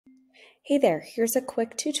Hey there, here's a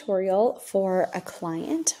quick tutorial for a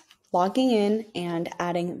client logging in and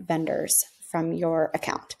adding vendors from your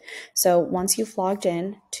account. So once you've logged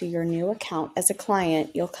in to your new account as a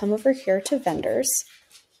client, you'll come over here to vendors,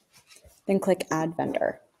 then click add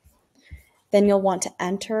vendor. Then you'll want to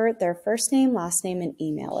enter their first name, last name, and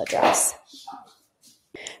email address.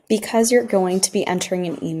 Because you're going to be entering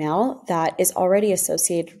an email that is already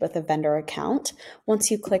associated with a vendor account,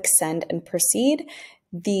 once you click send and proceed,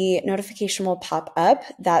 the notification will pop up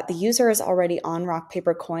that the user is already on Rock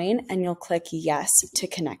Paper Coin, and you'll click yes to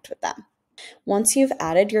connect with them. Once you've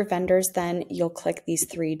added your vendors, then you'll click these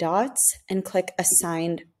three dots and click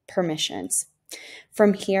assigned permissions.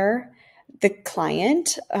 From here, the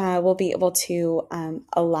client will be able to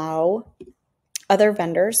allow other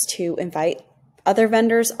vendors to invite other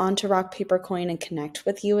vendors onto Rock Paper Coin and connect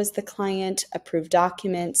with you as the client, approve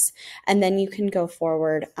documents, and then you can go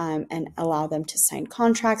forward and allow them to sign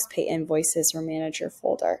contracts, pay invoices, or manage your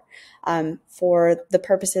folder. For the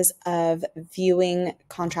purposes of viewing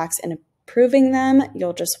contracts and approving them,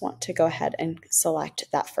 you'll just want to go ahead and select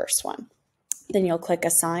that first one. Then you'll click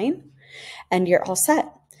assign and you're all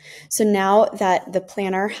set. So now that the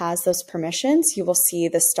planner has those permissions, you will see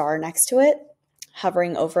the star next to it.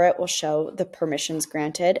 Hovering over it will show the permissions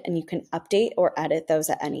granted, and you can update or edit those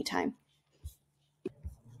at any time.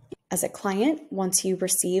 As a client, once you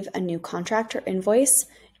receive a new contract or invoice,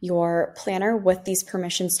 your planner with these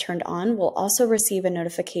permissions turned on will also receive a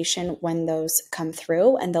notification when those come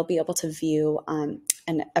through, and they'll be able to view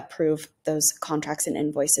and approve those contracts and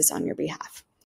invoices on your behalf.